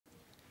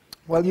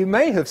Well, you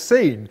may have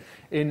seen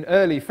in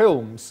early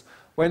films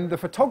when the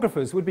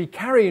photographers would be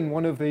carrying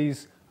one of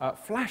these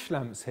flash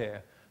lamps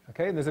here.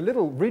 Okay, and there's a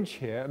little ridge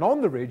here, and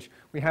on the ridge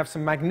we have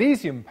some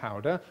magnesium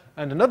powder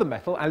and another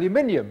metal,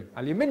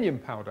 aluminium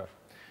powder.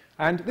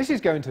 And this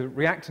is going to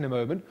react in a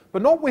moment,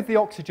 but not with the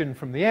oxygen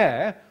from the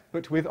air,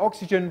 but with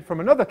oxygen from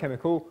another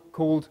chemical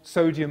called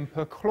sodium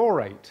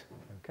perchlorate.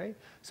 Okay?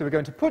 So we're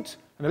going to put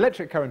an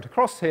electric current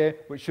across here,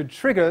 which should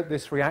trigger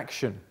this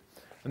reaction.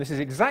 And this is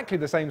exactly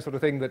the same sort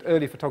of thing that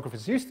early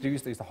photographers used to do.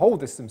 They used to hold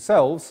this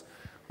themselves.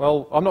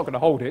 Well, I'm not going to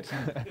hold it.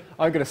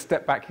 I'm going to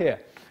step back here.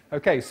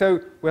 Okay,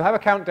 so we'll have a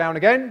countdown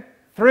again.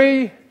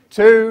 3,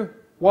 2,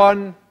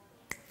 1.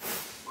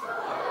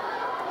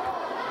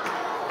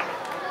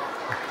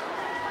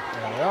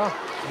 There we are.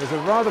 There's a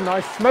rather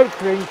nice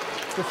smoke ring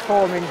just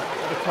forming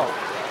at the top.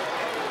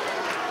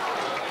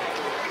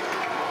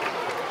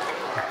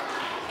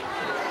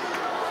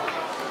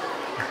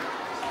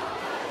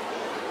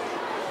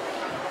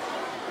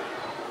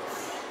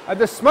 And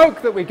the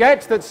smoke that we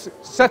get that's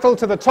settled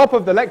to the top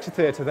of the lecture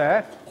theatre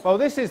there, well,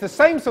 this is the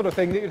same sort of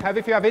thing that you'd have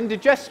if you have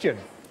indigestion.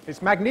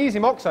 It's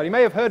magnesium oxide. You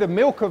may have heard of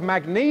milk of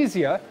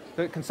magnesia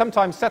that can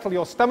sometimes settle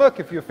your stomach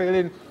if you're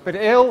feeling a bit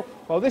ill.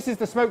 Well, this is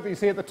the smoke that you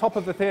see at the top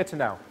of the theatre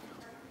now.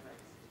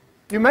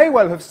 You may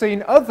well have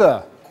seen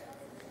other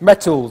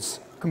metals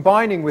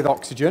combining with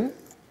oxygen.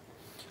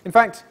 In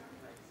fact,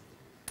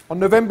 on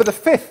November the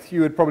 5th,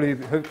 you would probably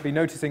be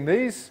noticing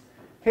these.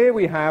 Here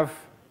we have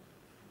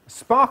a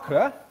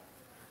sparkler.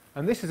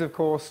 And this is, of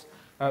course,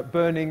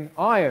 burning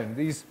iron.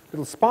 These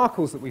little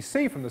sparkles that we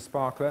see from the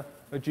sparkler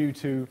are due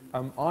to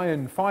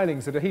iron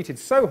filings that are heated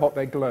so hot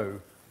they glow.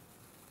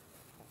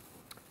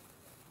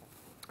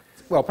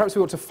 Well, perhaps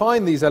we ought to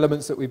find these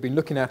elements that we've been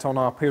looking at on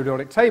our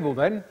periodic table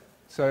then.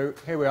 So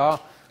here we are.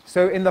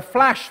 So in the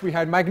flash we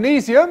had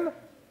magnesium.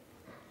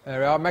 There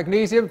we are,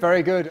 magnesium,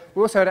 very good.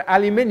 We also had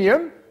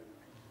aluminium.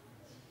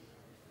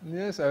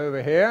 Yes,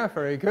 over here,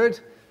 very good.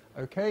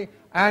 Okay,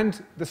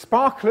 and the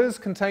sparklers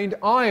contained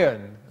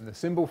iron, and the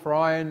symbol for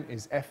iron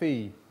is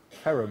Fe,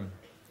 ferrum.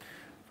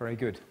 Very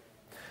good.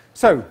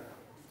 So,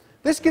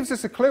 this gives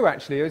us a clue,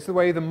 actually, as to the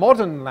way the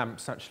modern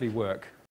lamps actually work.